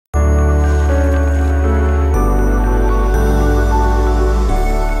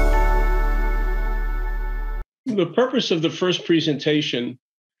the purpose of the first presentation,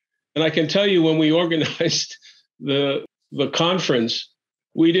 and I can tell you when we organized the conference,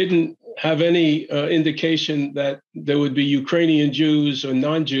 we didn't have any indication that there would be Ukrainian Jews or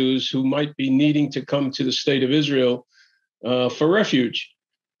non-Jews who might be needing to come to the state of Israel for refuge.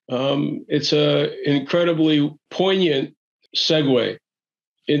 It's an incredibly poignant segue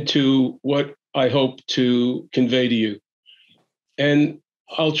into what I hope to convey to you. And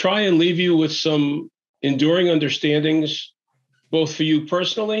I'll try and leave you with some enduring understandings, both for you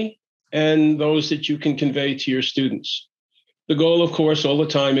personally and those that you can convey to your students. The goal, of course, all the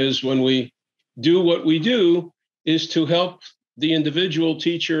time is when we do what we do is to help the individual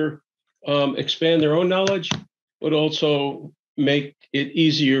teacher expand their own knowledge, but also make it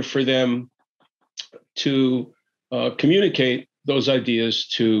easier for them to communicate those ideas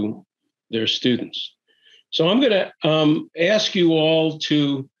to their students. So I'm going to ask you all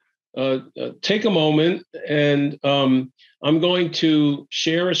to take a moment, and I'm going to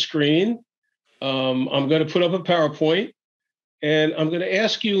share a screen. I'm going to put up a PowerPoint, and I'm going to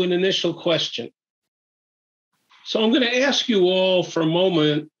ask you an initial question. So I'm going to ask you all for a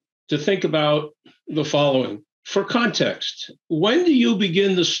moment to think about the following. For context, when do you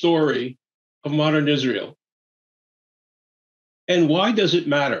begin the story of modern Israel? And why does it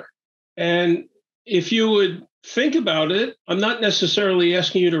matter? And if you would think about it, I'm not necessarily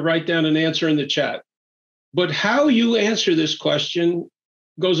asking you to write down an answer in the chat, but how you answer this question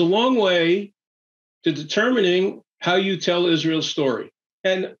goes a long way to determining how you tell Israel's story.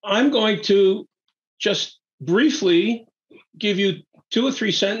 And I'm going to just briefly give you 2 or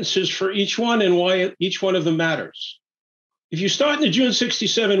 3 sentences for each one and why each one of them matters. If you start in the June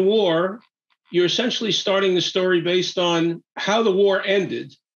 67 war, you're essentially starting the story based on how the war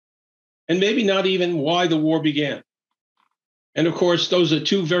ended, and maybe not even why the war began. And of course, those are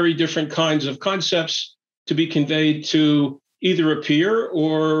 2 very different kinds of concepts to be conveyed to either a peer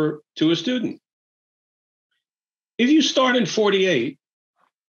or to a student. If you start in 48,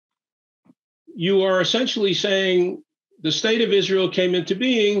 you are essentially saying the state of Israel came into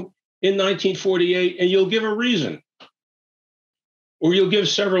being in 1948, and you'll give a reason, or you'll give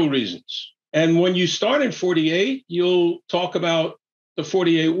several reasons. And when you start in 48, you'll talk about the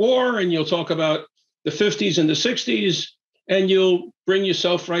 48 war, and you'll talk about the 50s and the 60s, and you'll bring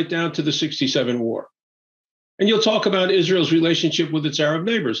yourself right down to the 67 war. And you'll talk about Israel's relationship with its Arab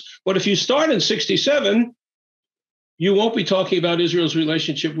neighbors. But if you start in 67, you won't be talking about Israel's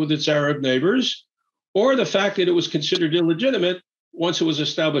relationship with its Arab neighbors, or the fact that it was considered illegitimate once it was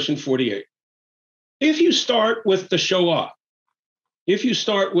established in 48. If you start with the Shoah, if you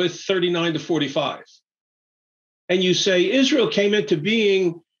start with 39 to 45, and you say Israel came into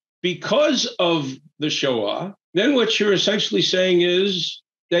being because of the Shoah, then what you're essentially saying is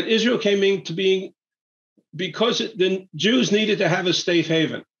that Israel came into being because the Jews needed to have a safe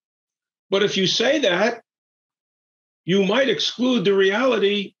haven. But if you say that, you might exclude the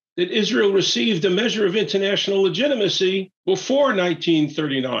reality that Israel received a measure of international legitimacy before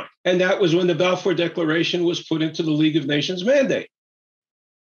 1939. And that was when the Balfour Declaration was put into the League of Nations mandate.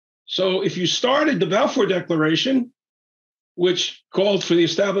 So if you started the Balfour Declaration, which called for the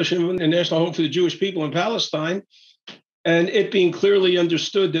establishment of a national home for the Jewish people in Palestine, and it being clearly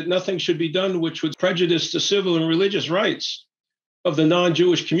understood that nothing should be done which would prejudice the civil and religious rights of the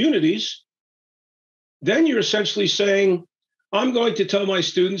non-Jewish communities, then you're essentially saying, I'm going to tell my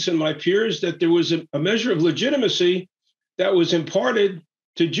students and my peers that there was a measure of legitimacy that was imparted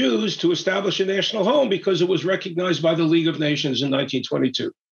to Jews to establish a national home because it was recognized by the League of Nations in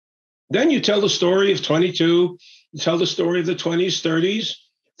 1922. Then you tell the story of 22, you tell the story of the 20s, 30s,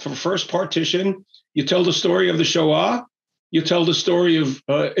 for first partition, you tell the story of the Shoah, you tell the story of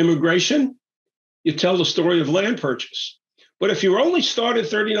immigration, you tell the story of land purchase. But if you only start at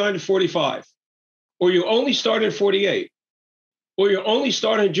 39 to 45, or you only start at 48, or you only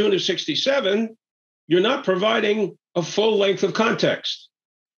start in June of 67, you're not providing a full length of context.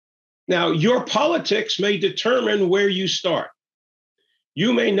 Now, your politics may determine where you start.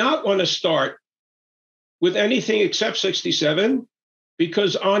 You may not want to start with anything except 67,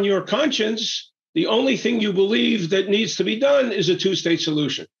 because on your conscience, the only thing you believe that needs to be done is a 2-state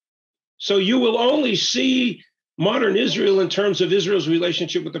solution. So you will only see modern Israel in terms of Israel's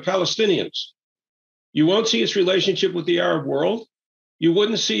relationship with the Palestinians. You won't see its relationship with the Arab world. You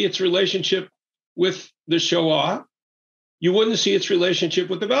wouldn't see its relationship with the Shoah. You wouldn't see its relationship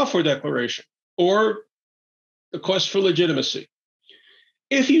with the Balfour Declaration or the quest for legitimacy.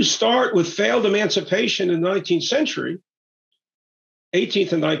 If you start with failed emancipation in the 19th century,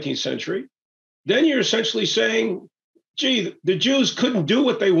 18th and 19th century, then you're essentially saying, gee, the Jews couldn't do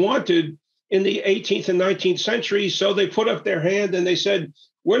what they wanted in the 18th and 19th century. So they put up their hand and they said,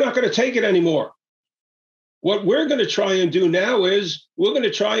 we're not going to take it anymore. What we're going to try and do now is we're going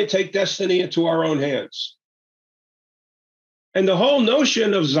to try and take destiny into our own hands. And the whole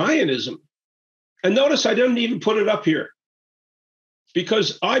notion of Zionism, and notice I didn't even put it up here,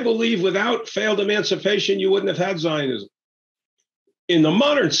 because I believe without failed emancipation, you wouldn't have had Zionism. In the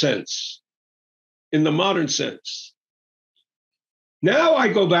modern sense, Now I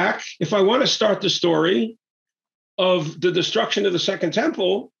go back, if I want to start the story of the destruction of the Second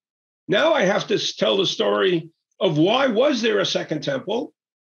Temple, now I have to tell the story of why was there a Second Temple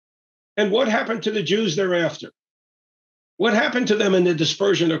and what happened to the Jews thereafter. What happened to them in the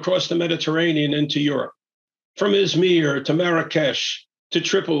dispersion across the Mediterranean into Europe, from Izmir to Marrakesh to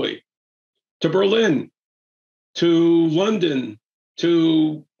Tripoli to Berlin to London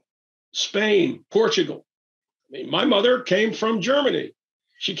to Spain, Portugal. I mean, my mother came from Germany.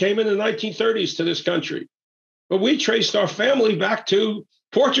 She came in the 1930s to this country. But we traced our family back to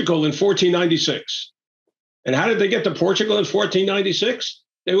Portugal in 1496. And how did they get to Portugal in 1496?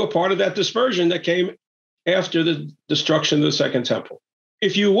 They were part of that dispersion that came after the destruction of the Second Temple.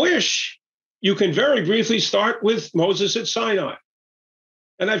 If you wish, you can very briefly start with Moses at Sinai.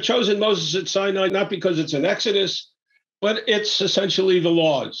 And I've chosen Moses at Sinai not because it's an Exodus, but it's essentially the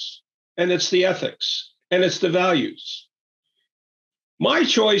laws, and it's the ethics, and it's the values. My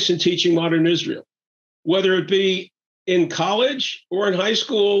choice in teaching modern Israel, whether it be in college or in high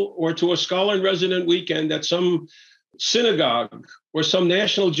school or to a scholar in resident weekend at some synagogue or some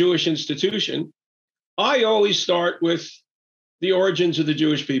national Jewish institution, I always start with the origins of the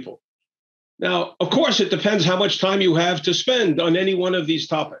Jewish people. Now, of course, it depends how much time you have to spend on any one of these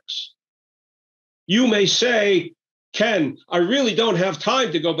topics. You may say, Ken, I really don't have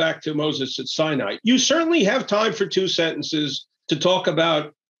time to go back to Moses at Sinai. You certainly have time for 2 sentences to talk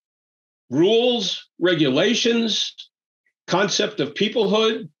about rules, regulations, concept of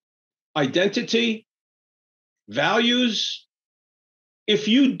peoplehood, identity, values. If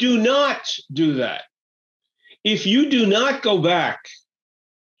you do not do that, if you do not go back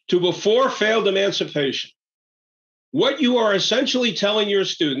to before failed emancipation, what you are essentially telling your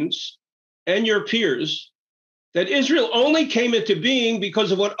students and your peers that Israel only came into being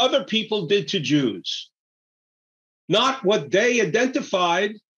because of what other people did to Jews, not what they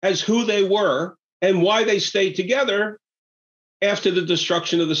identified as who they were and why they stayed together after the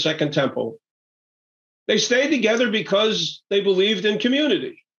destruction of the Second Temple. They stayed together because they believed in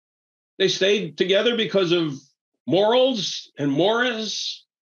community. They stayed together because of morals and mores,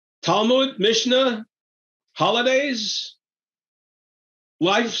 Talmud, Mishnah, holidays,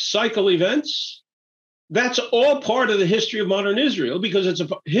 life cycle events. That's all part of the history of modern Israel because it's a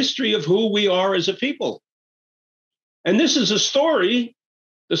history of who we are as a people. And this is a story,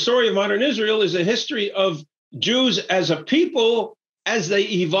 the story of modern Israel is a history of Jews as a people as they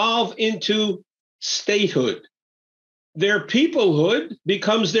evolve into statehood. Their peoplehood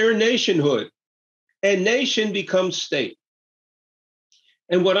becomes their nationhood, and nation becomes state.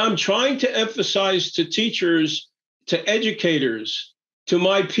 And what I'm trying to emphasize to teachers, to educators, to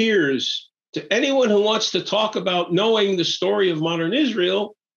my peers, to anyone who wants to talk about knowing the story of modern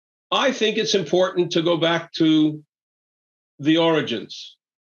Israel, I think it's important to go back to the origins.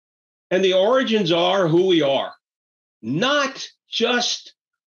 And the origins are who we are, not just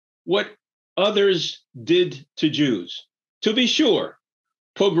what others did to Jews. To be sure,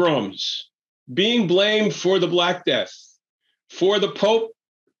 pogroms, being blamed for the Black Death, for the Pope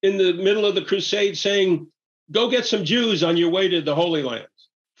in the middle of the crusade saying, go get some Jews on your way to the Holy Land,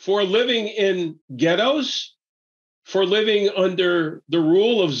 for living in ghettos, for living under the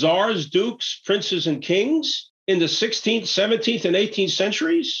rule of czars, dukes, princes, and kings in the 16th, 17th, and 18th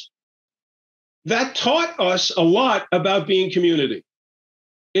centuries. That taught us a lot about being community.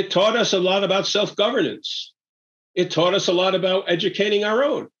 It taught us a lot about self-governance. It taught us a lot about educating our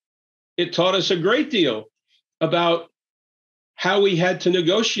own. It taught us a great deal about how we had to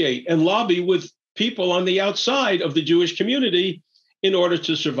negotiate and lobby with people on the outside of the Jewish community in order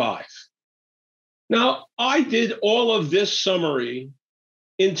to survive. Now, I did all of this summary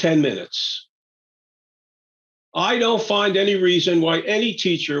in 10 minutes. I don't find any reason why any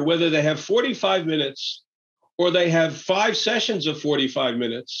teacher, whether they have 45 minutes or they have 5 sessions of 45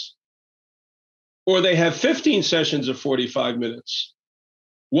 minutes, or they have 15 sessions of 45 minutes,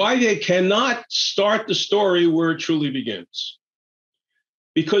 why they cannot start the story where it truly begins.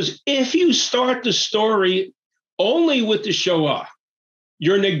 Because if you start the story only with the Shoah,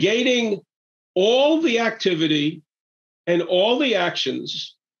 you're negating all the activity and all the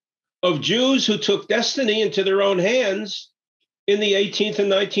actions of Jews who took destiny into their own hands in the 18th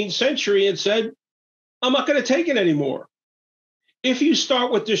and 19th century and said, I'm not going to take it anymore. If you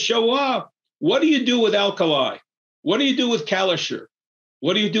start with the Shoah, what do you do with Alkali? What do you do with Kalischer?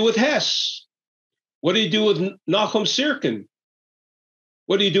 What do you do with Hess? What do you do with Nahum Sirkin?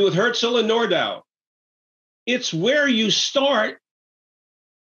 What do you do with Herzl and Nordau? It's where you start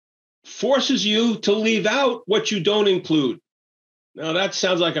forces you to leave out what you don't include. Now, that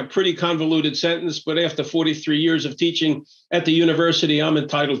sounds like a pretty convoluted sentence, but after 43 years of teaching at the university, I'm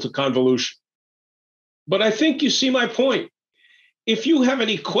entitled to convolution. But I think you see my point. If you have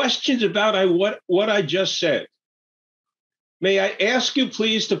any questions about what I just said, may I ask you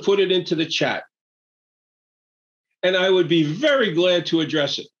please to put it into the chat? And I would be very glad to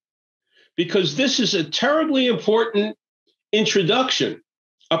address it, because this is a terribly important introduction,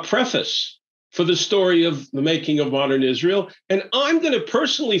 a preface for the story of the making of modern Israel. And I'm going to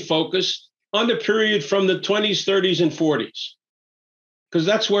personally focus on the period from the 20s, 30s, and 40s, because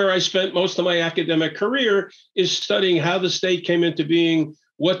that's where I spent most of my academic career, is studying how the state came into being,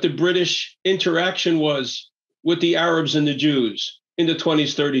 what the British interaction was with the Arabs and the Jews in the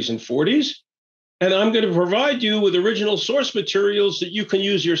 20s, 30s, and 40s. And I'm going to provide you with original source materials that you can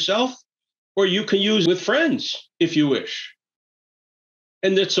use yourself, or you can use with friends if you wish.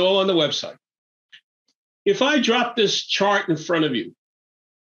 And it's all on the website. If I drop this chart in front of you,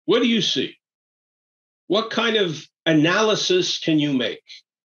 what do you see? What kind of analysis can you make?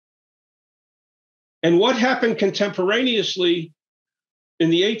 And what happened contemporaneously in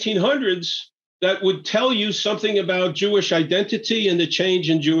the 1800s that would tell you something about Jewish identity and the change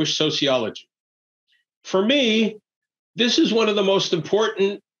in Jewish sociology? For me, this is one of the most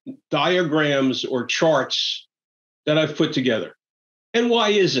important diagrams or charts that I've put together. And why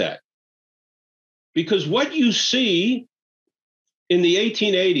is that? Because what you see in the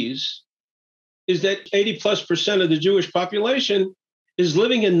 1880s is that 80+% of the Jewish population is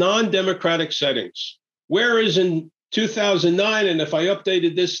living in non-democratic settings. Whereas in 2009, and if I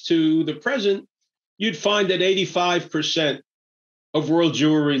updated this to the present, you'd find that 85% of world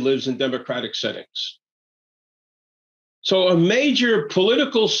Jewry lives in democratic settings. So a major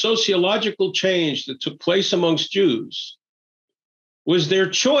political sociological change that took place amongst Jews was their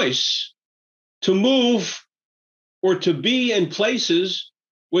choice to move or to be in places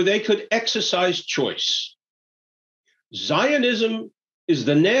where they could exercise choice. Zionism is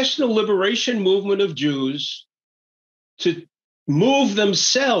the national liberation movement of Jews to move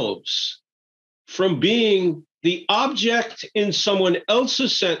themselves from being the object in someone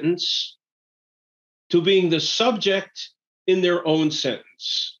else's sentence to being the subject in their own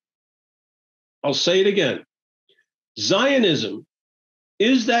sentence. I'll say it again. Zionism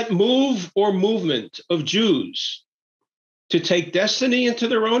is that move or movement of Jews to take destiny into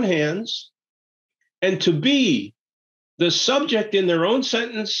their own hands and to be the subject in their own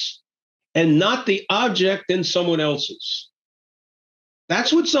sentence and not the object in someone else's.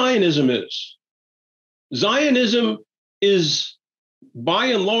 That's what Zionism is. Zionism is, by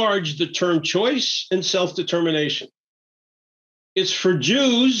and large, the term choice and self-determination. It's for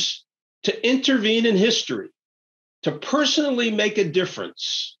Jews to intervene in history, to personally make a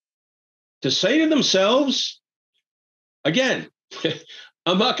difference, to say to themselves, again,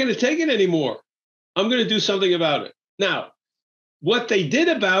 I'm not going to take it anymore. I'm going to do something about it. Now, what they did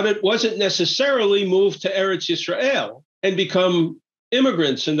about it wasn't necessarily move to Eretz Yisrael and become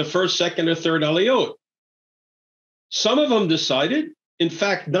immigrants in the first, second, or third Aliyot. Some of them decided, in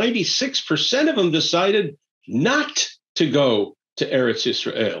fact, 96% of them decided not to go to Eretz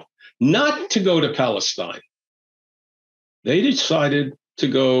Yisrael, not to go to Palestine. They decided to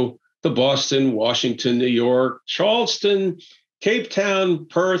go to Boston, Washington, New York, Charleston, Cape Town,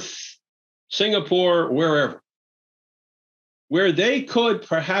 Perth, Singapore, wherever, where they could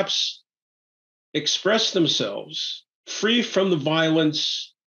perhaps express themselves free from the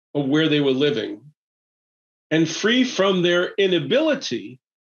violence of where they were living and free from their inability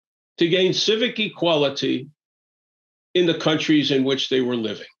to gain civic equality in the countries in which they were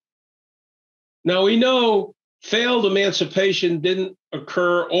living. Now, we know failed emancipation didn't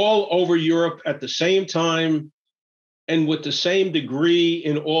occur all over Europe at the same time and with the same degree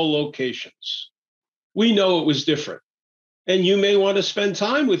in all locations. We know it was different. And you may want to spend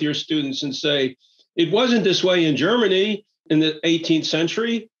time with your students and say, it wasn't this way in Germany in the 18th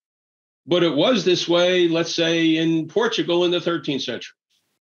century, but it was this way, let's say, in Portugal in the 13th century.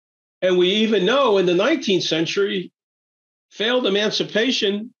 And we even know in the 19th century, failed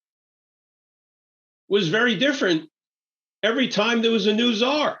emancipation was very different every time there was a new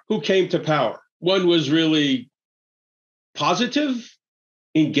czar who came to power. One was really positive,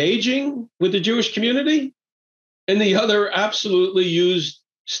 engaging with the Jewish community, and the other absolutely used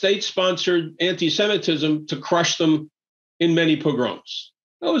state-sponsored anti-Semitism to crush them in many pogroms.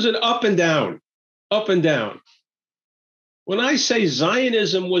 It was an up and down, up and down. When I say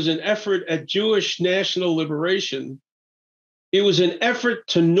Zionism was an effort at Jewish national liberation, it was an effort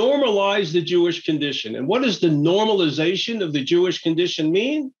to normalize the Jewish condition. And what does the normalization of the Jewish condition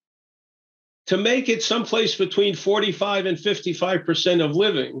mean? To make it someplace between 45 and 55% of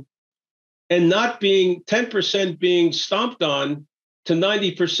living, and not being 10% being stomped on to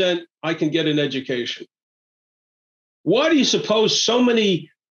 90% I can get an education. Why do you suppose so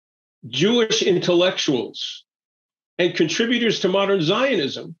many Jewish intellectuals and contributors to modern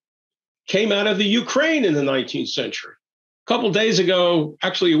Zionism came out of the Ukraine in the 19th century? A couple of days ago,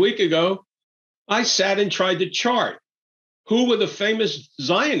 actually a week ago, I sat and tried to chart who were the famous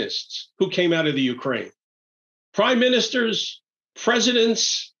Zionists who came out of the Ukraine. Prime ministers,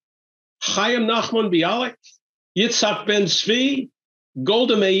 presidents, Chaim Nachman Bialik, Yitzhak Ben Zvi,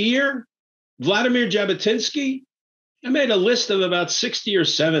 Golda Meir, Vladimir Jabotinsky. I made a list of about 60 or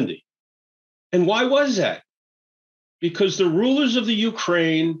 70. And why was that? Because the rulers of the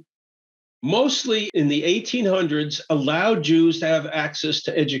Ukraine, mostly in the 1800s, allowed Jews to have access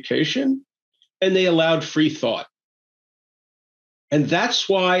to education, and they allowed free thought. And that's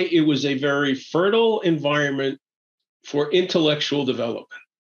why it was a very fertile environment for intellectual development.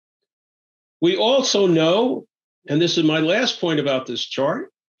 We also know, and this is my last point about this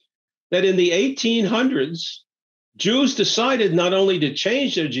chart, that in the 1800s, Jews decided not only to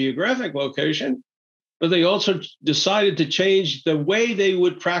change their geographic location, but they also decided to change the way they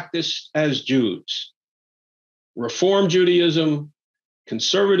would practice as Jews. Reform Judaism,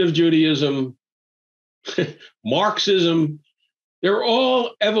 conservative Judaism, Marxism, they're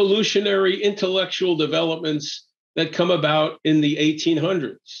all evolutionary intellectual developments that come about in the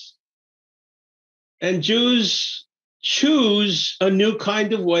 1800s. And Jews choose a new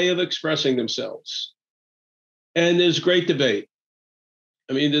kind of way of expressing themselves. And there's great debate.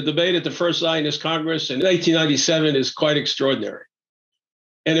 I mean, the debate at the First Zionist Congress in 1897 is quite extraordinary.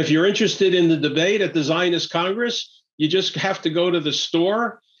 And if you're interested in the debate at the Zionist Congress, you just have to go to the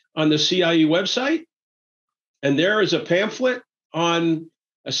store on the CIE website, and there is a pamphlet on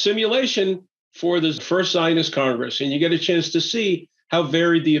a simulation for the First Zionist Congress, and you get a chance to see how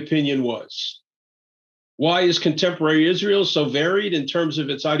varied the opinion was. Why is contemporary Israel so varied in terms of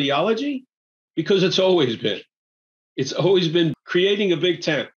its ideology? Because it's always been. It's always been creating a big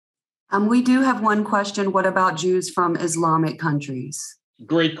tent. We do have one question. What about Jews from Islamic countries?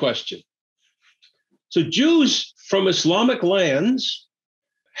 Great question. So Jews from Islamic lands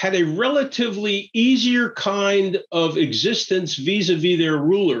had a relatively easier kind of existence vis-a-vis their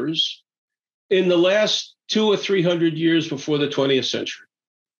rulers in the last 200 or 300 years before the 20th century.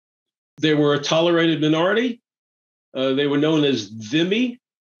 They were a tolerated minority. They were known as dhimmi,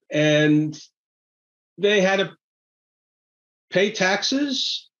 and they had to pay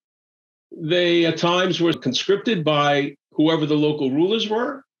taxes. They at times were conscripted by whoever the local rulers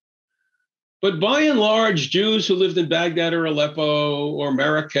were. But by and large, Jews who lived in Baghdad or Aleppo or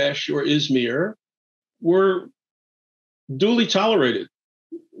Marrakesh or Izmir were duly tolerated.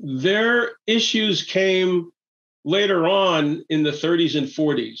 Their issues came later on in the 30s and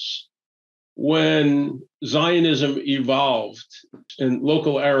 40s when Zionism evolved and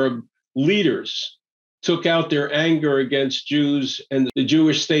local Arab leaders took out their anger against Jews and the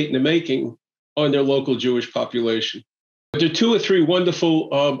Jewish state in the making on their local Jewish population. There are 2 or 3 wonderful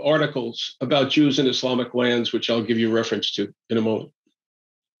articles about Jews in Islamic lands, which I'll give you reference to in a moment.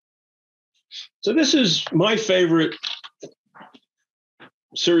 So this is my favorite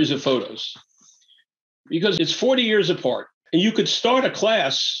series of photos because it's 40 years apart. And you could start a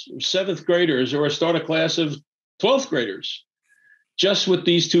class of 7th graders or start a class of 12th graders just with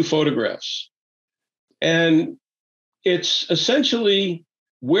these 2 photographs. And it's essentially,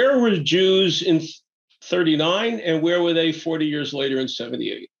 where were Jews in 39 and where were they 40 years later in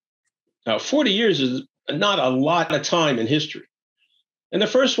 78? Now, 40 years is not a lot of time in history. And the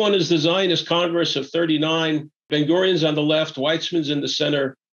first one is the Zionist Congress of 39. Ben Gurion's on the left, Weizmann's in the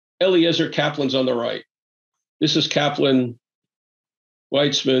center, Eliezer Kaplan's on the right. This is Kaplan,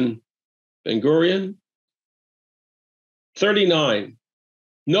 Weizmann, Ben Gurion. 39.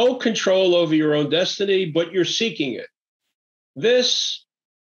 No control over your own destiny, but you're seeking it. This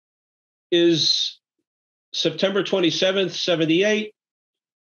is September 27th, 78.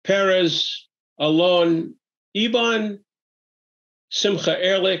 Peres, Alon, Iban, Simcha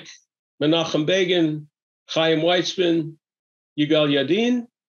Ehrlich, Menachem Begin, Chaim Weizmann, Yigal Yadin,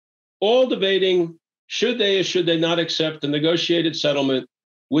 all debating should they or should they not accept the negotiated settlement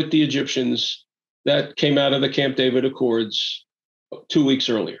with the Egyptians that came out of the Camp David Accords 2 weeks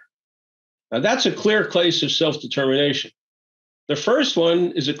earlier. Now, that's a clear case of self-determination. The first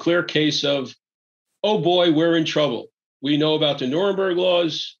one is a clear case of, oh boy, we're in trouble. We know about the Nuremberg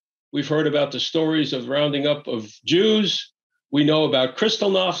laws. We've heard about the stories of rounding up of Jews. We know about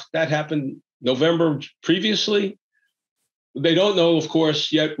Kristallnacht. That happened November previously. They don't know, of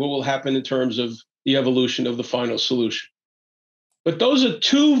course, yet what will happen in terms of the evolution of the final solution. But those are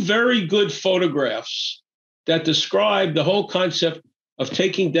two very good photographs that describe the whole concept of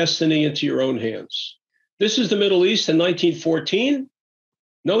taking destiny into your own hands. This is the Middle East in 1914.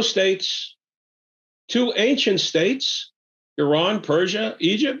 No states. Two ancient states, Iran, Persia,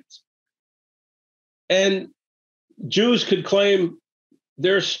 Egypt. And Jews could claim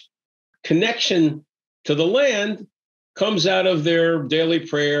their connection to the land comes out of their daily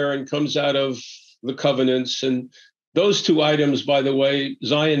prayer and comes out of the covenants. And those two items, by the way,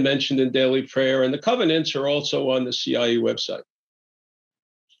 Zion mentioned in daily prayer, and the covenants are also on the CIA website.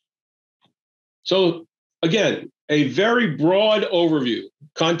 So again, a very broad overview,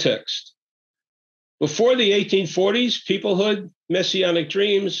 context. Before the 1840s, peoplehood, messianic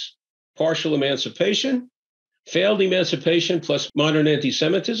dreams, partial emancipation, failed emancipation plus modern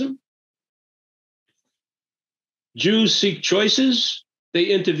anti-Semitism. Jews seek choices. They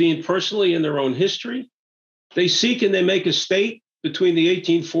intervene personally in their own history. They seek and they make a state between the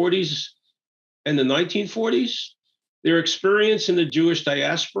 1840s and the 1940s. Their experience in the Jewish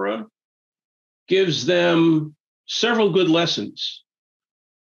diaspora gives them several good lessons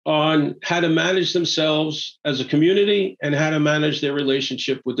on how to manage themselves as a community and how to manage their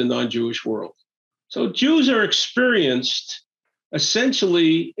relationship with the non-Jewish world. So Jews are experienced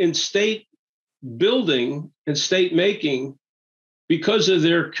essentially in state building and state making because of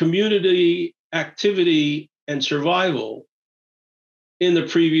their community activity and survival in the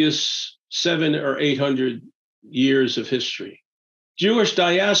previous 700 or 800 years of history. Jewish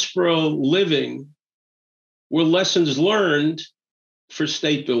diaspora living were lessons learned for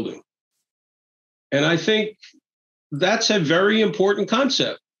state building. And I think that's a very important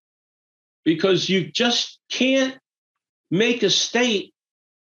concept because you just can't make a state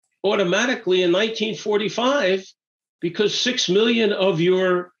automatically in 1945 because 6 million of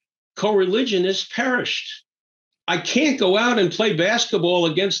your co-religionists perished. I can't go out and play basketball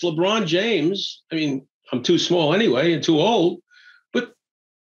against LeBron James. I mean, I'm too small anyway and too old, but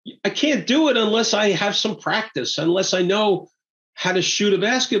I can't do it unless I have some practice, unless I know how to shoot a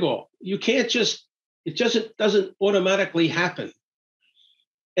basketball. You can't just, it just doesn't automatically happen.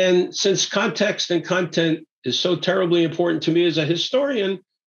 And since context and content is so terribly important to me as a historian,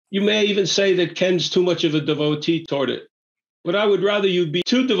 you may even say that Ken's too much of a devotee toward it. But I would rather you be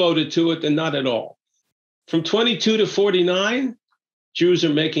too devoted to it than not at all. From 22 to 49, Jews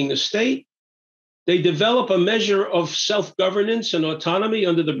are making a state. They develop a measure of self-governance and autonomy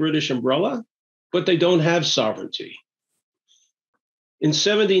under the British umbrella, but they don't have sovereignty. In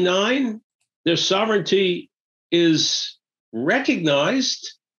 79, their sovereignty is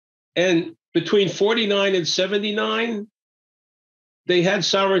recognized, and between 49 and 79, they had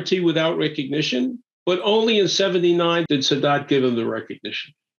sovereignty without recognition, but only in 79 did Sadat give them the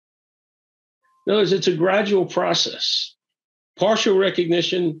recognition. In other words, it's a gradual process, partial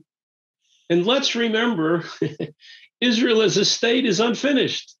recognition. And let's remember, Israel as a state is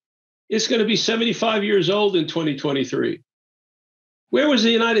unfinished. It's going to be 75 years old in 2023. Where was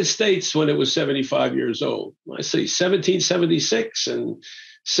the United States when it was 75 years old? I say 1776 and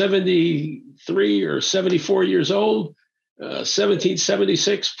 73 or 74 years old.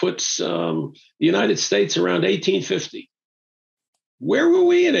 1776 puts the United States around 1850. Where were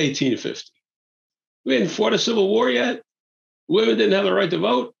we in 1850? We hadn't fought a civil war yet. Women didn't have the right to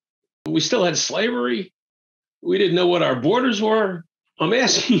vote. We still had slavery. We didn't know what our borders were. I'm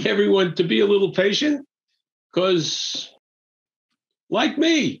asking everyone to be a little patient because, like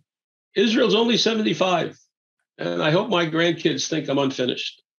me, Israel's only 75. And I hope my grandkids think I'm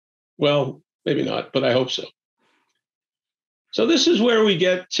unfinished. Well, maybe not, but I hope so. So this is where we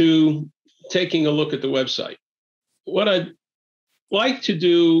get to taking a look at the website. What I'd like to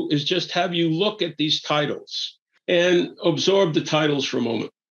do is just have you look at these titles and absorb the titles for a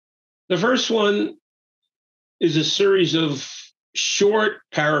moment. The first one is a series of short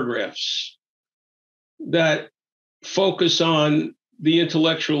paragraphs that focus on the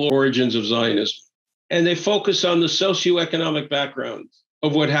intellectual origins of Zionism. And they focus on the socioeconomic background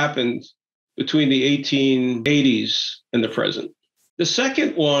of what happened between the 1880s and the present. The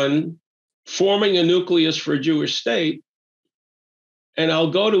second one, forming a nucleus for a Jewish state, and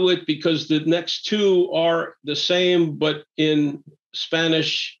I'll go to it because the next two are the same, but in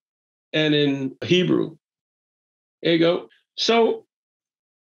Spanish and in Hebrew. There you go. So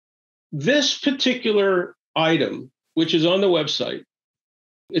this particular item, which is on the website,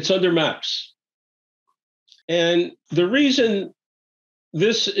 it's under maps. And the reason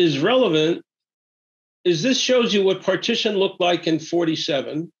this is relevant is this shows you what partition looked like in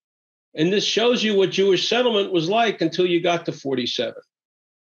 47. And this shows you what Jewish settlement was like until you got to 47.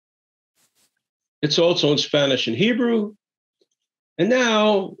 It's also in Spanish and Hebrew. And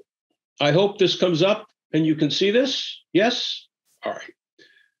now I hope this comes up and you can see this. Yes? All right.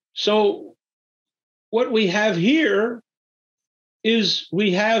 So what we have here is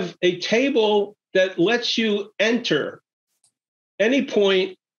we have a table that lets you enter any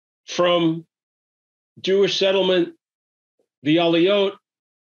point from Jewish settlement, the Aliyot,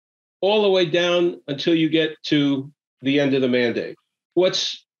 all the way down until you get to the end of the mandate.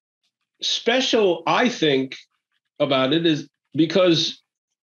 What's special, I think, about it is because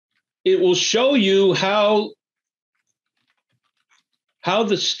it will show you how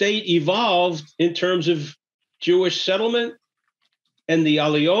the state evolved in terms of Jewish settlement and the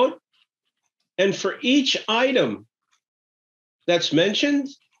Aliyot. And for each item that's mentioned,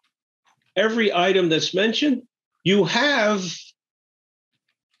 every item that's mentioned, you have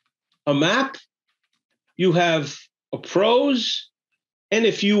a map, you have a prose, and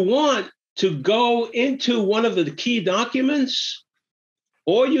if you want to go into one of the key documents,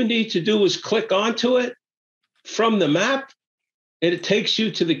 all you need to do is click onto it from the map, and it takes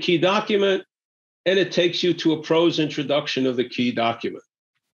you to the key document, and it takes you to a prose introduction of the key document.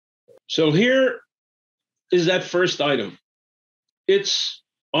 So here is that first item. It's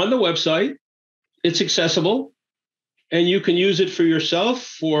on the website, it's accessible, and you can use it for yourself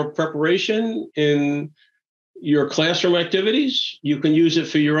for preparation in your classroom activities. You can use it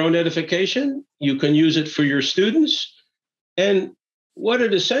for your own edification. You can use it for your students. And what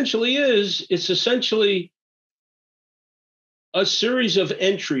it essentially is, it's essentially a series of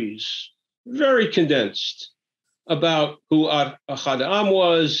entries, very condensed, about who Ahad Am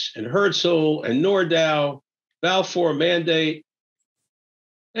was, and Herzl, and Nordau, Balfour Mandate.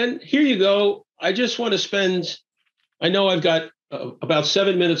 And here you go. I just want to spend, I know I've got about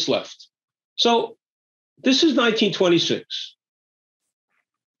 7 minutes left. So this is 1926.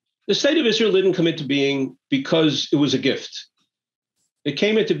 The State of Israel didn't come into being because it was a gift. It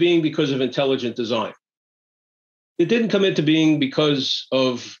came into being because of intelligent design. It didn't come into being because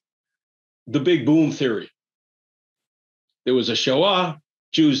of the big boom theory. There was a Shoah,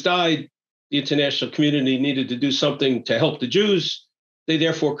 Jews died, the international community needed to do something to help the Jews. They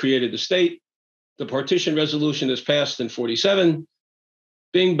therefore created the state. The partition resolution is passed in 47.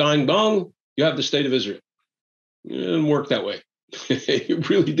 Bing, bang, bong, you have the State of Israel. It didn't work that way. It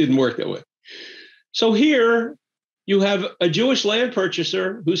really didn't work that way. So here you have a Jewish land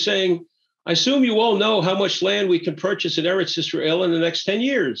purchaser who's saying, I assume you all know how much land we can purchase in Eretz Israel in the next 10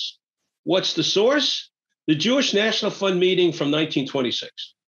 years. What's the source? The Jewish National Fund meeting from 1926.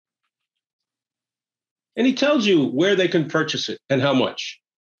 And he tells you where they can purchase it and how much.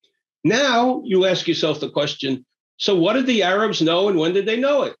 Now you ask yourself the question, so what did the Arabs know and when did they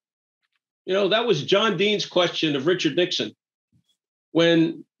know it? You know, that was John Dean's question of Richard Nixon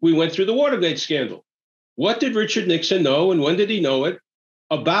when we went through the Watergate scandal. What did Richard Nixon know and when did he know it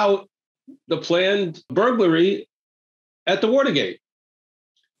about the planned burglary at the Watergate?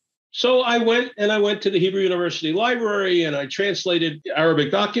 So I went to the Hebrew University Library and I translated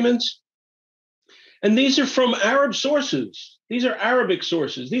Arabic documents. And these are from Arab sources. These are Arabic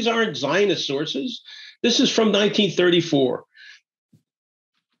sources. These aren't Zionist sources. This is from 1934.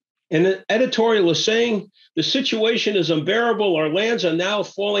 And the editorial is saying, the situation is unbearable. Our lands are now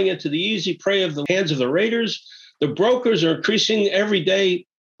falling into the easy prey of the hands of the raiders. The brokers are increasing every day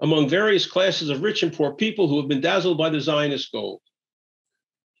among various classes of rich and poor people who have been dazzled by the Zionist gold.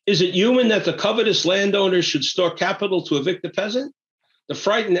 Is it human that the covetous landowners should store capital to evict the peasant? The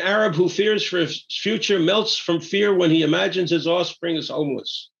frightened Arab who fears for his future melts from fear when he imagines his offspring is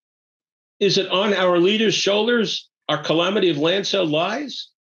homeless. Is it on our leaders' shoulders our calamity of land sale lies?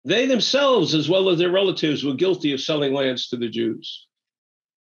 They themselves, as well as their relatives, were guilty of selling lands to the Jews.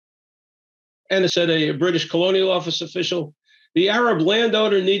 And it said a British colonial office official, the Arab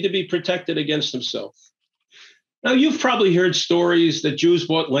landowner need to be protected against himself. Now, you've probably heard stories that Jews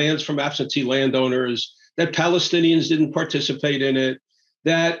bought lands from absentee landowners, that Palestinians didn't participate in it,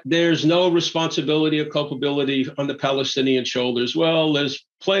 that there's no responsibility or culpability on the Palestinian shoulders. Well, there's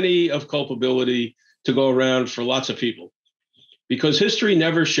plenty of culpability to go around for lots of people, because history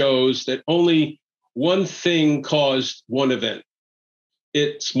never shows that only one thing caused one event.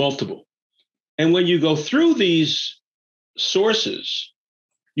 It's multiple. And when you go through these sources,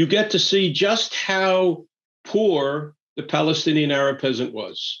 You get to see just how poor the Palestinian Arab peasant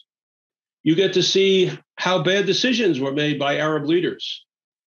was. You get to see how bad decisions were made by Arab leaders.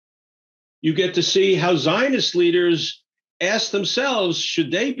 You get to see how Zionist leaders ask themselves,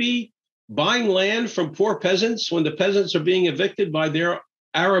 should they be buying land from poor peasants when the peasants are being evicted by their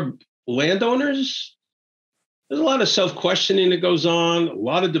Arab landowners? There's a lot of self-questioning that goes on, a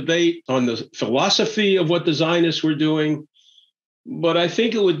lot of debate on the philosophy of what the Zionists were doing. But I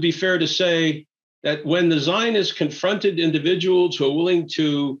think it would be fair to say that when the Zionists confronted individuals who are willing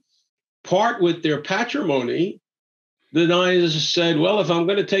to part with their patrimony, the Zionists said, well, if I'm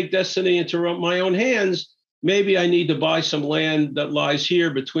going to take destiny into my own hands, maybe I need to buy some land that lies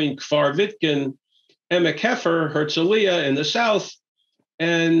here between Kfar Vitkin, Emek Hefer, Herzliya in the south,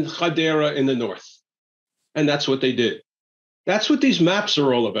 and Hadera in the north. And that's what they did. That's what these maps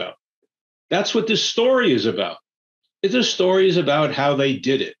are all about. That's what this story is about. The story is about how they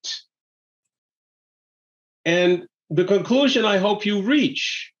did it. And the conclusion I hope you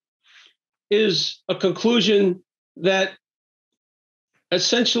reach is a conclusion that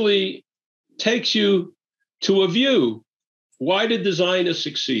essentially takes you to a view. Why did the Zionists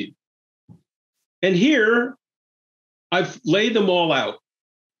succeed? And here, I've laid them all out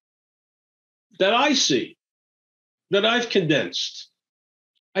that I see, that I've condensed.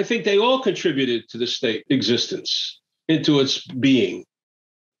 I think they all contributed to the state existence, into its being.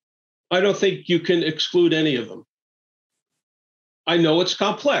 I don't think you can exclude any of them. I know it's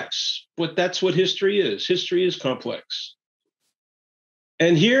complex, but that's what history is. History is complex.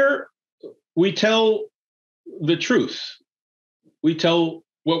 And here we tell the truth. We tell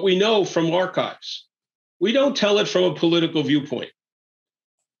what we know from archives. We don't tell it from a political viewpoint.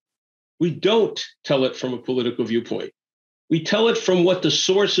 We don't tell it from a political viewpoint. We tell it from what the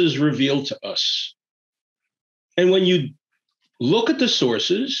sources reveal to us. And when you look at the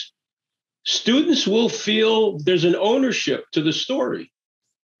sources, students will feel there's an ownership to the story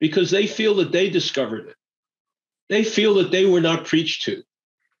because they feel that they discovered it. They feel that they were not preached to.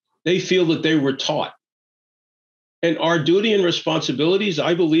 They feel that they were taught. And our duty and responsibilities,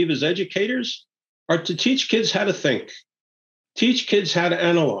 I believe, as educators, are to teach kids how to think, teach kids how to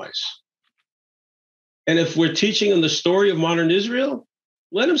analyze. And if we're teaching them the story of modern Israel,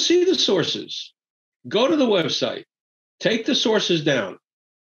 let them see the sources. Go to the website, take the sources down,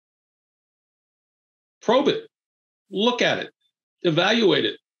 probe it, look at it, evaluate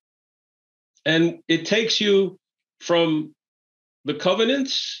it. And it takes you from the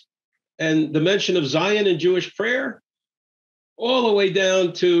covenants and the mention of Zion in Jewish prayer all the way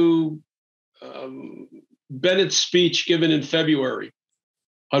down to Bennett's speech given in February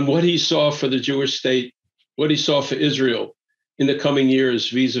on what he saw for the Jewish state, what he saw for Israel in the coming years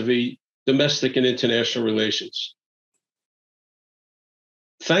vis-a-vis domestic and international relations.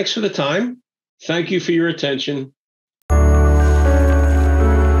 Thanks for the time. Thank you for your attention.